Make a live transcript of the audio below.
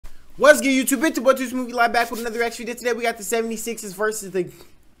What's good, YouTube? It's your boy TooSmooveEli back with another reaction video. Today we got the 76ers versus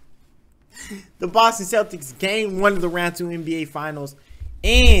the Boston Celtics, game 1 of the round 2 NBA Finals.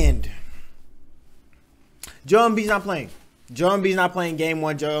 And Joel Embiid's not playing. Joel Embiid's not playing game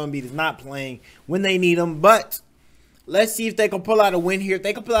 1. Joel Embiid is not playing when they need him. But let's see if they can pull out a win here. If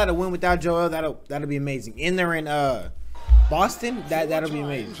they can pull out a win without Joel, that'll be amazing. And they're in Boston. That'll be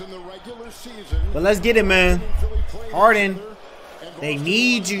amazing. But let's get it, man. Harden. They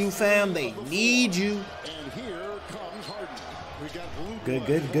need you, fam. They need you.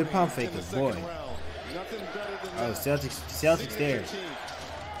 Good pump fakers, boy. Oh, Celtics there.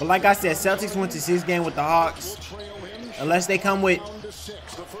 But like I said, Celtics went to 6 game with the Hawks. Unless they come with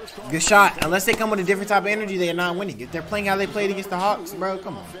good shot. Unless they come with a different type of energy, they are not winning. If they're playing how they played against the Hawks, bro,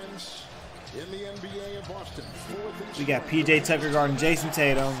 come on. We got PJ Tucker guarding Jason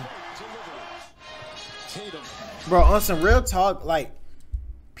Tatum. Bro, on some real talk, like,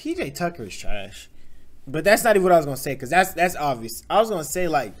 PJ Tucker is trash. But that's not even what I was going to say, because that's obvious. I was going to say,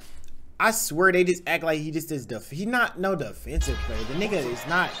 like, I swear they just act like he just is he's not no defensive player. The nigga is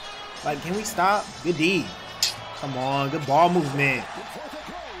not. Like, can we stop? Good D. Come on, good ball movement.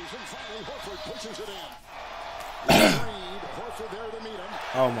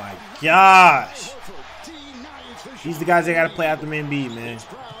 Oh, my gosh. These the guys that got to play after Embiid, man.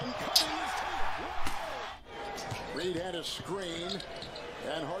 Had a screen,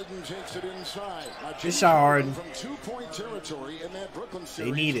 and Harden takes it inside. Good shot, Harden. From 2-point territory in that Brooklyn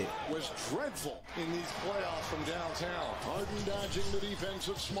series. They need it. Was dreadful in these playoffs from downtown. Harden dodging the defense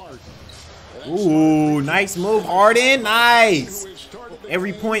of Smart. Ooh, nice move, Harden. Nice.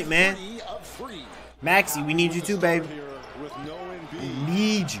 Every point, man. Maxey, we need you too, baby. We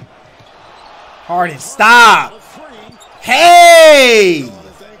need you. Harden, stop. Hey!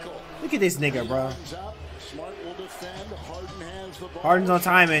 Look at this nigga, bro. Harden's on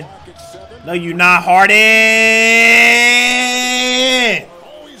timing. No, you're not, Harden.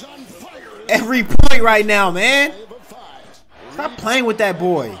 Every point right now, man. Stop playing with that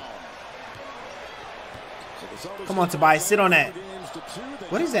boy. Come on, Tobias. Sit on that.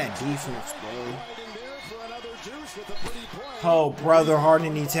 What is that defense, bro? Oh, brother,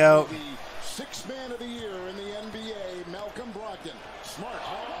 Harden needs help.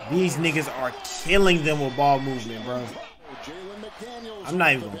 These niggas are killing them with ball movement, bro. I'm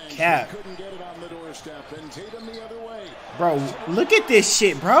not even gonna cap. Bro, look at this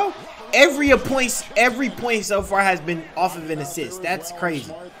shit, bro. Every point so far has been off of an assist. That's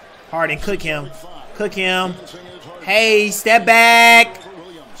crazy. Harden, cook him. Cook him. Hey, step back.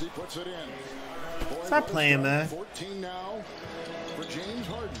 Stop playing, man.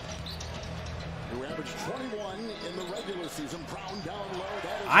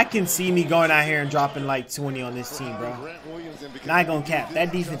 I can see me going out here and dropping like 20 on this team, bro. Not gonna cap.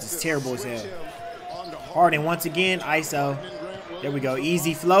 That defense is terrible as hell. Harden once again, ISO. There we go.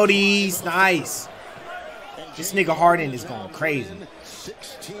 Easy floaties. Nice. This nigga Harden is going crazy.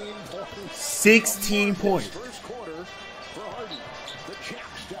 16 points.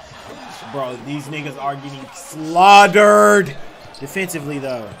 Bro, these niggas are getting slaughtered defensively,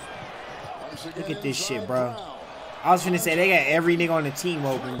 though. Look at this shit, bro. I was finna say, they got every nigga on the team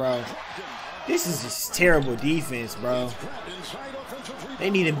open, bro. This is just terrible defense, bro. They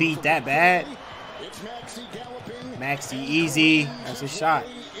need to beat that bad. Maxey, easy. That's a shot.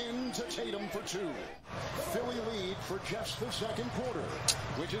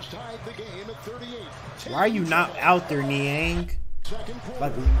 Why are you not out there, Niang?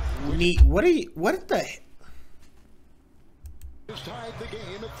 Like, we need, what the?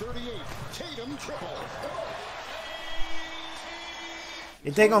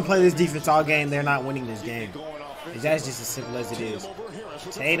 If they're going to play this defense all game, they're not winning this game. That's just as simple as it is.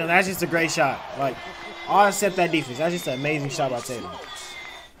 Tatum, that's just a great shot. Like, I'll accept that defense. That's just an amazing shot by Tatum.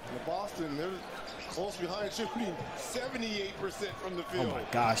 Boston, they're close behind, shooting 78% from the field. Oh my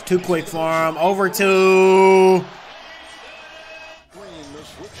gosh, too quick for him. Over 2.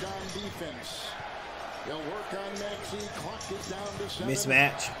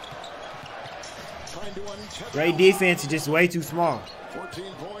 Mismatch. Great defense, just way too small.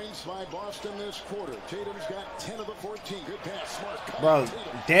 14 points by Boston this quarter. Tatum's got 10 of the 14. Good pass. Smart. Bro,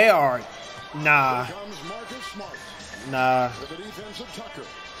 they are nah. Nah.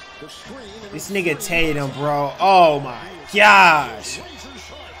 This nigga Tatum, bro. Oh my gosh.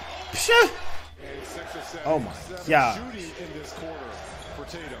 Oh my gosh.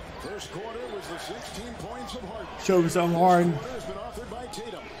 Show me something, Harden.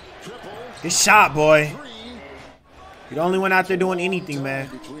 Good shot, boy. You're the only one out there doing anything, man.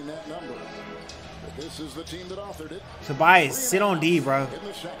 Tobias, sit on D, bro.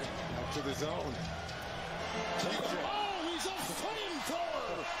 to the zone. Oh, he's a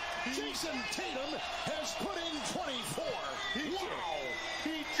flamethrower. Jason Tatum has put in 24.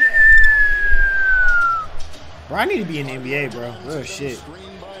 Bro, I need to be in the NBA, bro. Real shit.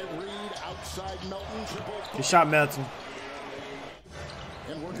 Good shot, Melton.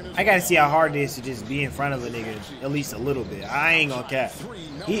 I gotta see how hard it is to just be in front of a nigga at least a little bit. I ain't gonna cap.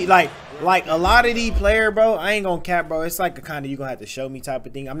 He like a lot of these players, bro. I ain't gonna cap, bro. It's like a kind of you gonna have to show me type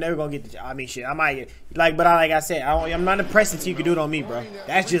of thing. I'm never gonna get the. I mean, shit. I might get like, but like I said, I'm not impressed until you can do it on me, bro.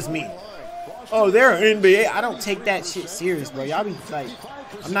 That's just me. Oh, they're NBA. I don't take that shit serious, bro. Y'all be like,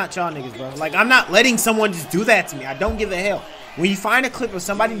 I'm not y'all niggas, bro. Like, I'm not letting someone just do that to me. I don't give a hell. When you find a clip of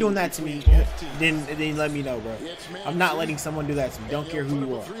somebody doing that to me, then let me know, bro. I'm not letting someone do that to me. Don't care who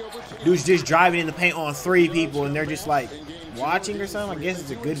you are. Dude's just driving in the paint on 3 people, and they're just like watching or something. I guess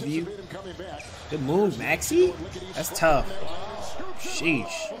it's a good view. Good move, Maxey. That's tough.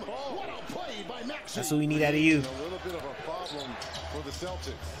 Sheesh. That's what we need out of you.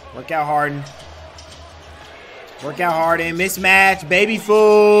 Work out, Harden. Work out, Harden. Mismatch. Baby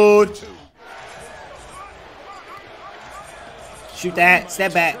food. Shoot that.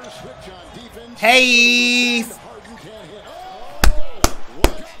 Step back. Hey.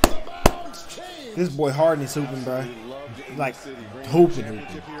 This boy Harden is hooping, bro. Like, hooping.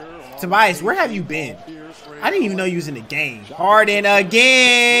 Tobias, where have you been? I didn't even know you was in the game. Harden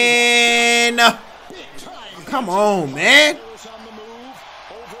again. Come on, man.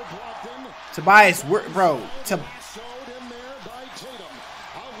 Tobias, bro.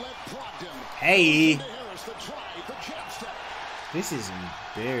 Hey. This is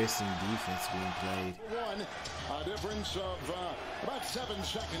embarrassing defense being played.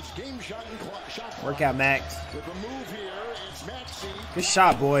 Work out, Max. Good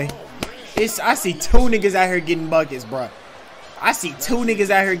shot, boy. I see 2 niggas out here getting buckets, bro. I see 2 niggas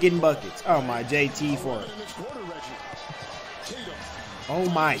out here getting buckets. Oh my JT for it. Oh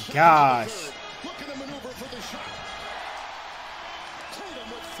my gosh.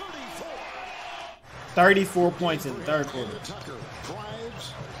 34 points in the 3rd quarter.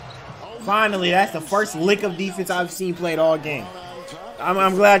 Finally, that's the first lick of defense I've seen played all game.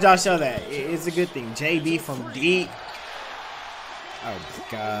 I'm glad y'all show that. It's a good thing. JB from deep. Oh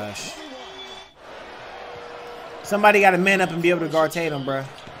gosh. Somebody got to man up and be able to guard Tatum, bro.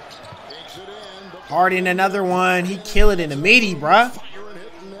 Harden, another one. He killed it in the midi, bro.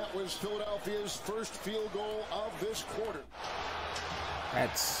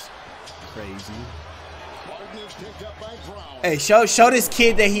 That's crazy. Hey, show this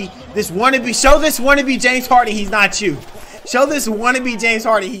kid that this wannabe James Harden, he's not you. Show this wannabe James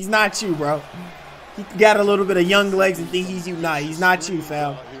Harden, he's not you, bro. He got a little bit of young legs and think he's you. Nah, he's not you,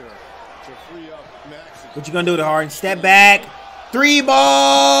 fam. What you gonna do to Harden? Step back. 3 ball.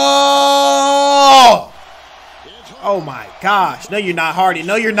 Oh my gosh. No, you're not, Harden.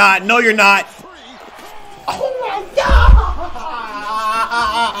 No, you're not. No, you're not. Oh my God.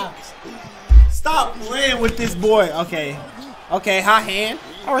 Stop playing with this boy. Okay. Okay, high hand.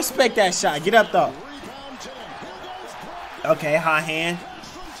 I respect that shot. Get up, though. Okay, high hand.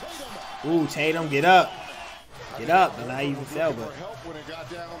 Ooh, Tatum, get up. Get up. And I even fell, but.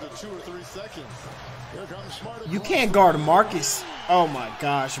 You can't guard Marcus. Oh, my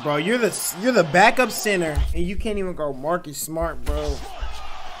gosh, bro. You're the backup center, and you can't even guard Marcus Smart, bro.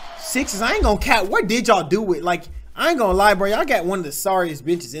 Sixers, I ain't gonna cap. What did y'all do with, like, I ain't gonna lie, bro. Y'all got one of the sorriest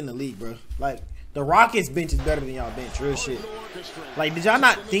benches in the league, bro. Like, the Rockets bench is better than y'all bench. Real shit. Like, did y'all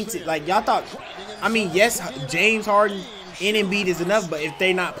not think that, like, y'all thought, I mean, yes, James Harden and Embiid is enough, but if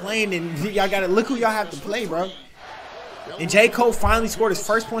they not playing, then y'all got to look who y'all have to play, bro. And J. Cole finally scored his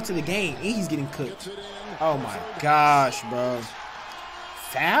first points of the game, and he's getting cooked. Oh, my gosh, bro.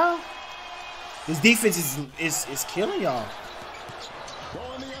 Foul? This defense is killing y'all.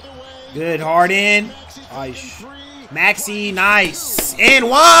 Good, Harden. Nice. Maxey, nice. And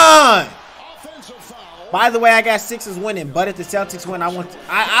 1. By the way, I got Sixers winning, but if the Celtics win,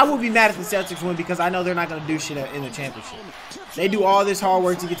 I will be mad if the Celtics win because I know they're not going to do shit in the championship. They do all this hard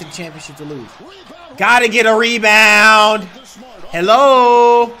work to get to the championship to lose. Gotta get a rebound.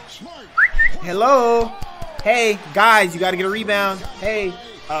 Hello. Hello. Hey, guys, you got to get a rebound. Hey.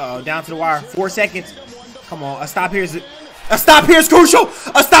 Uh-oh, down to the wire. 4 seconds. Come on. A stop here is crucial.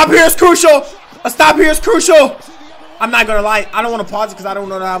 A stop here is crucial. A stop here is crucial. I'm not going to lie. I don't want to pause it because I don't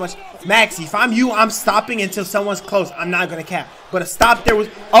know how much. Maxey, if I'm you, I'm stopping until someone's close. I'm not going to cap. But a stop there was.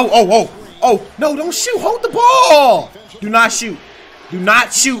 Oh, no, don't shoot. Hold the ball. Do not shoot. Do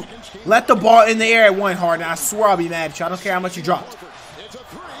not shoot. Let the ball in the air at 1, Harden. I swear I'll be mad at you. I don't care how much you dropped.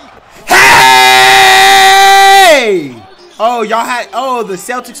 Hey! Oh, y'all had. Oh, the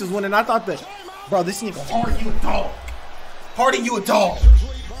Celtics was winning. I thought that. Bro, this nigga Harden, you a dog. Harden, you a dog.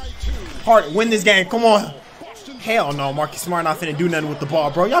 Harden, win this game. Come on. Hell no, Marcus Smart not finna do nothing with the ball,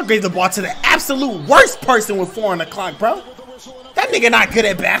 bro. Y'all gave the ball to the absolute worst person with 4 on the clock, bro. That nigga not good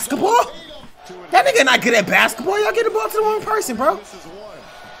at basketball. That nigga not good at basketball. Y'all get the ball to the wrong person, bro.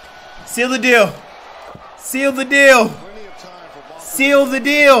 Seal the deal. Seal the deal. Seal the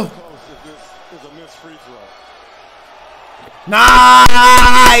deal.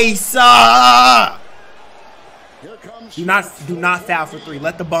 Nice. Do not foul for 3.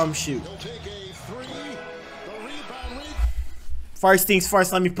 Let the bum shoot. First things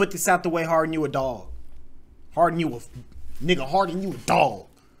first, let me put this out the way. Harden, you a dog. Harden, you a nigga. Harden, you a dog.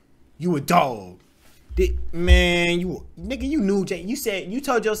 You a dog. Man, nigga, you knew. You said, you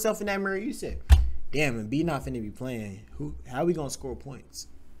told yourself in that mirror. You said, damn, and B not finna be playing. How we gonna score points?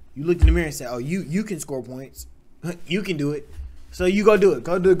 You looked in the mirror and said, oh, you can score points. You can do it. So you go do it.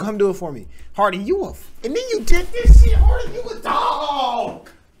 Come do it for me. Harden, you a. And then you did this shit. Harden, you a dog.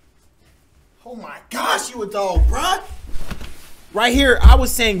 Oh my gosh, you a dog, bruh. Right here, I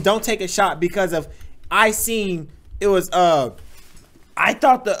was saying don't take a shot because of I seen it was I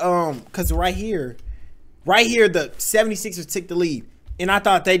thought the cause right here the 76ers took the lead. And I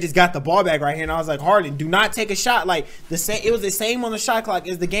thought they just got the ball back right here. And I was like, Harden, do not take a shot. Like the same, it was the same on the shot clock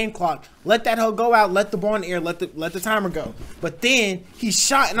as the game clock. Let that hoe go out, let the ball in the air, let the timer go. But then he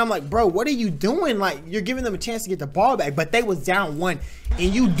shot and I'm like, bro, what are you doing? Like, you're giving them a chance to get the ball back, but they was down 1.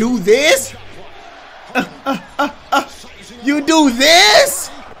 And you do this? You do this?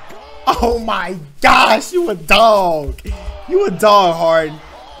 Oh my gosh, you a dog. You a dog, Harden.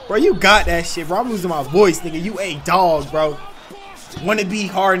 Bro, you got that shit, bro. I'm losing my voice, nigga. You a dog, bro. Wanna be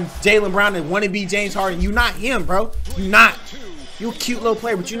Harden, Jaylen Brown, and wanna be James Harden. You not him, bro. You not. You a cute little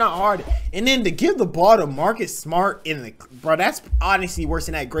player, but you're not Harden. And then to give the ball to Marcus Smart in the bro, that's honestly worse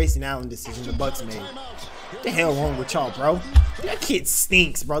than that Grayson Allen decision the Bucks made. What the hell wrong with y'all, bro? That kid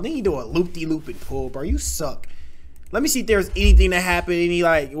stinks, bro. Then you do a loop-de-loop and pull, bro. You suck. Let me see if there's anything that happened. Any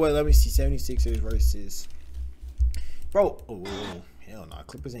like, well, let me see. 76ers versus, bro. Oh, hell no.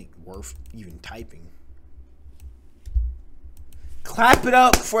 Clippers ain't worth even typing. Clap it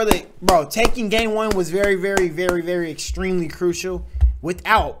up for the bro. Taking game 1 was very, very, very, very extremely crucial.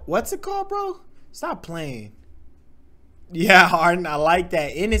 Without what's it called, bro? Stop playing. Yeah, Harden. I like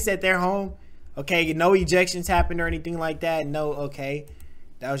that. And it's at their home. Okay, no ejections happened or anything like that. No, okay.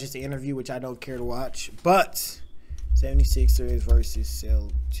 That was just an interview, which I don't care to watch. But 76ers versus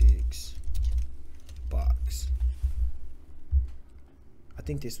Celtics box. I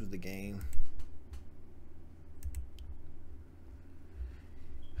think this was the game.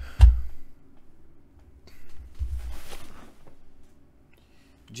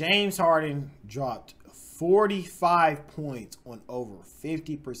 James Harden dropped 45 points on over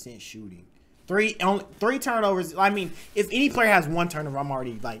 50% shooting. Three turnovers. I mean, if any player has 1 turnover, I'm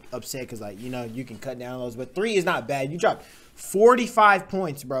already like upset because like, you know, you can cut down those. But 3 is not bad. You dropped 45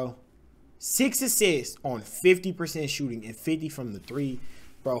 points, bro. 6 assists on 50% shooting and 50 from the 3.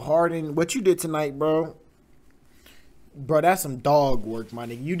 Bro, Harden, what you did tonight, bro. Bro, that's some dog work, my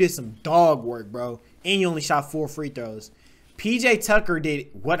nigga. You did some dog work, bro. And you only shot 4 free throws. PJ Tucker did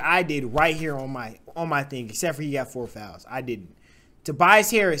what I did right here on my thing, except for he got 4 fouls. I didn't. Tobias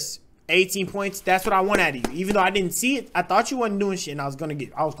Harris, 18 points. That's what I want out of you. Even though I didn't see it, I thought you wasn't doing shit, and I was gonna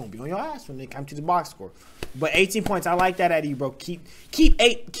be on your ass when they come to the box score. But 18 points, I like that out of you, bro. Keep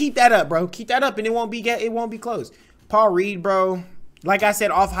that up, bro. Keep that up, and it won't be close. Paul Reed, bro. Like I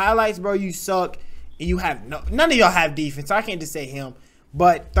said, off highlights, bro, you suck, and you have none of y'all have defense. So I can't just say him.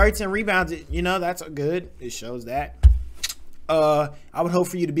 But 13 rebounds, you know, that's good. It shows that. I would hope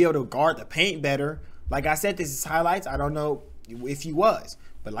for you to be able to guard the paint better. Like I said, this is highlights. I don't know if he was.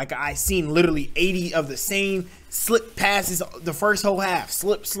 But like I seen literally 80 of the same slip passes the first whole half.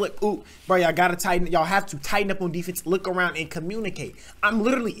 Slip, ooh. Bro, y'all gotta tighten. Y'all have to tighten up on defense, look around, and communicate. I'm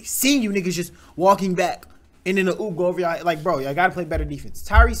literally seeing you niggas just walking back and then the oop go over y'all. Like, bro, y'all gotta play better defense.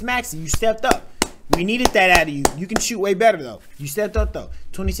 Tyrese Maxey, you stepped up. We needed that out of you. You can shoot way better, though. You stepped up, though.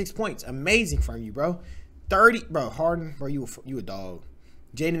 26 points. Amazing from you, bro. 30, bro, Harden, bro, you a dog.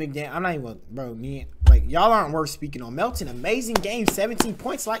 Jaden McDaniel, I'm not even, bro, like, y'all aren't worth speaking on. Melton, amazing game, 17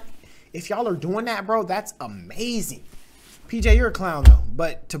 points. Like, if y'all are doing that, bro, that's amazing. PJ, you're a clown, though.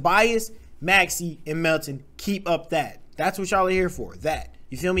 But Tobias, Maxey, and Melton, keep up that. That's what y'all are here for, that.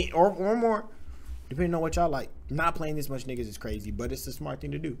 You feel me? Or more, depending on what y'all like. Not playing this much niggas is crazy, but it's the smart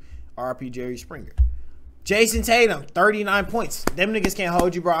thing to do. RP Jerry Springer. Jason Tatum, 39 points. Them niggas can't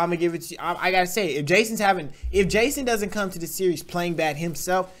hold you, bro. I'm gonna give it to you. I gotta say, if Jason doesn't come to the series playing bad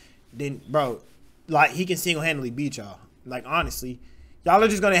himself, then bro, like he can single-handedly beat y'all. Like, honestly, y'all are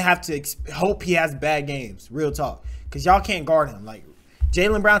just going to have to hope he has bad games. Real talk. Because y'all can't guard him. Like,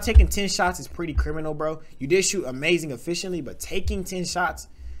 Jaylen Brown taking 10 shots is pretty criminal, bro. You did shoot amazing efficiently, but taking 10 shots,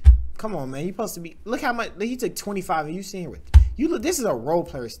 come on, man. You supposed to be. Look how much. He took 25, and you sitting here with. You look. This is a role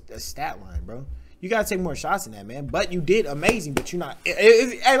player stat line, bro. You got to take more shots than that, man. But you did amazing, but you're not.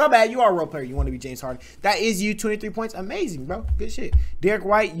 Hey, my bad. You are a role player. You want to be James Harden. That is you, 23 points. Amazing, bro. Good shit. Derek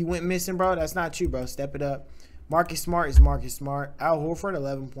White, you went missing, bro. That's not you, bro. Step it up. Marcus Smart is Marcus Smart. Al Horford,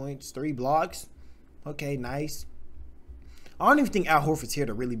 11 points, 3 blocks. Okay, nice. I don't even think Al Horford's here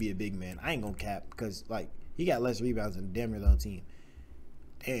to really be a big man. I ain't going to cap because, like, he got less rebounds than damn near the whole team.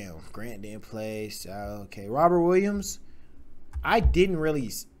 Damn. Grant didn't play. So, okay. Robert Williams, I didn't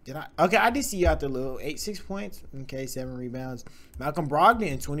really – Okay, I did see you out there, little 6 points. Okay, 7 rebounds. Malcolm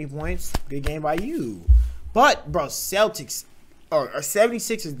Brogdon, 20 points. Good game by you. But, bro, Celtics or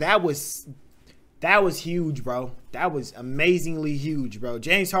 76ers, that was huge, bro. That was amazingly huge, bro.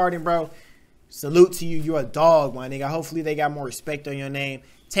 James Harden, bro, salute to you. You're a dog, my nigga. Hopefully they got more respect on your name.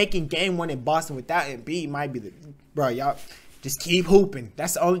 Taking game 1 in Boston without Embiid might be the – bro, y'all just keep hooping.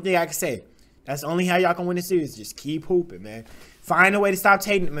 That's the only thing I can say. That's the only how y'all can win the series. Just keep hooping, man. Find a way to stop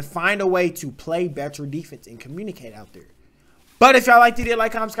Tatum and find a way to play better defense and communicate out there. But if y'all liked it,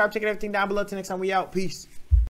 like, comment, subscribe, check everything down below. Till next time, we out. Peace.